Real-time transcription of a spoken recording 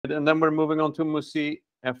And then we're moving on to Musi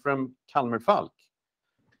Ephrem Calmerfalk,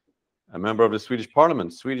 a member of the Swedish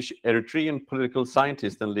Parliament, Swedish Eritrean political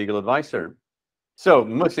scientist and legal advisor. So,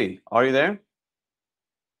 Musi, are you there?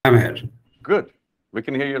 I'm here. Good. We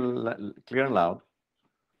can hear you clear and loud.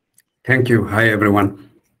 Thank you. Hi, everyone.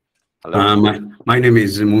 Hello. My name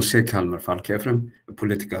is Musi Calmerfalk Ephrem, a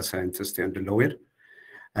political scientist and a lawyer.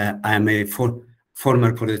 I am a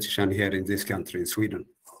former politician here in this country, in Sweden.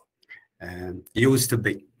 Used to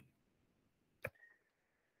be.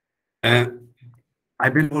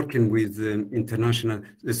 I've been working with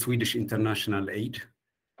the Swedish international aid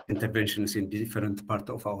interventions in different parts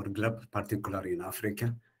of our globe, particularly in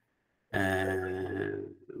Africa.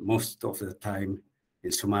 Most of the time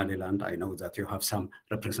in Somaliland. I know that you have some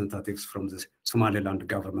representatives from the Somaliland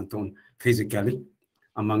government on physically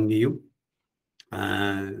among you,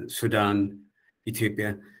 Sudan,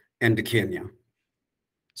 Ethiopia, and Kenya.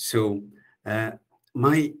 So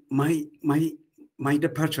my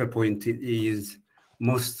departure point is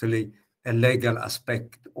mostly a legal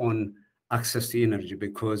aspect on access to energy,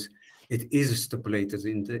 because it is stipulated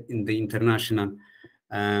in the international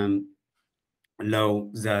law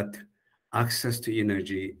that access to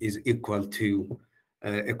energy is equal to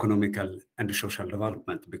economical and social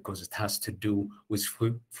development, because it has to do with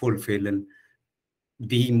fulfilling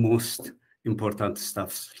the most important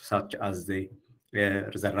stuff, such as the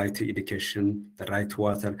right to education, the right to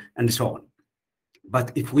water, and so on.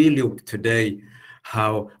 But if we look today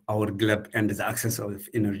how our globe and the access of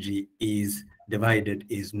energy is divided,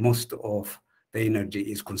 is most of the energy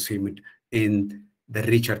is consumed in the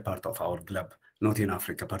richer part of our globe, not in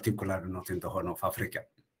Africa, particularly not in the Horn of Africa.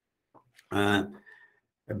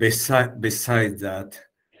 Besides that,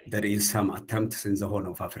 there is some attempts in the Horn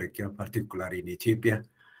of Africa, particularly in Ethiopia,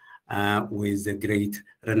 with the great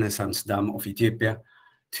Renaissance Dam of Ethiopia,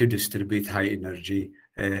 to distribute high energy,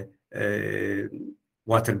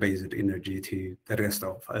 water-based energy to the rest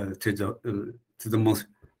of the most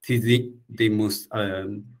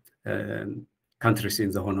countries in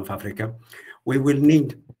the Horn of Africa. We will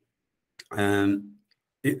need.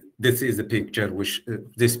 This is a picture which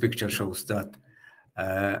this picture shows that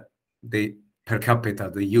the per capita,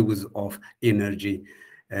 the use of energy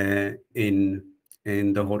in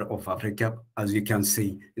the Horn of Africa. As you can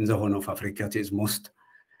see, in the Horn of Africa, it is most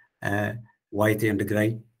white and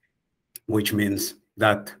gray, which means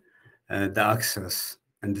that the access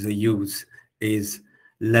and the use is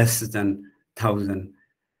less than 1,000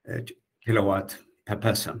 kilowatt per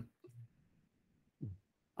person.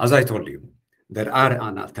 As I told you, there are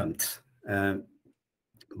an attempt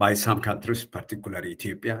by some countries, particularly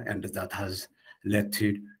Ethiopia, and that has led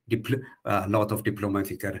to a lot of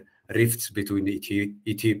diplomatic rifts between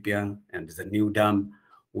Ethiopia and the new dam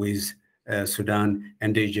with Sudan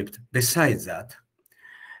and Egypt. Besides that,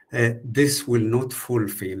 this will not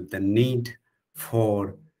fulfill the need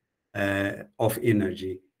for of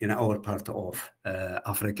energy in our part of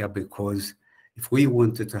Africa, because if we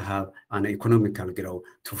wanted to have an economical growth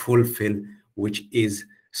to fulfill, which is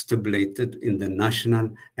stipulated in the national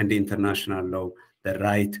and international law, the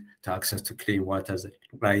right to access to clean water, the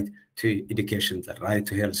right to education, the right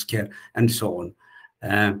to health care, and so on,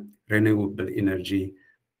 renewable energy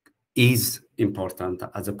is important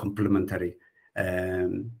as a complementary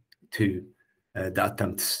to the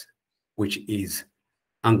attempts which is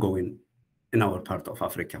ongoing in our part of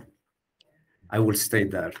Africa. I will stay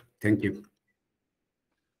there. Thank you.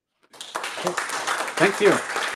 Thank you.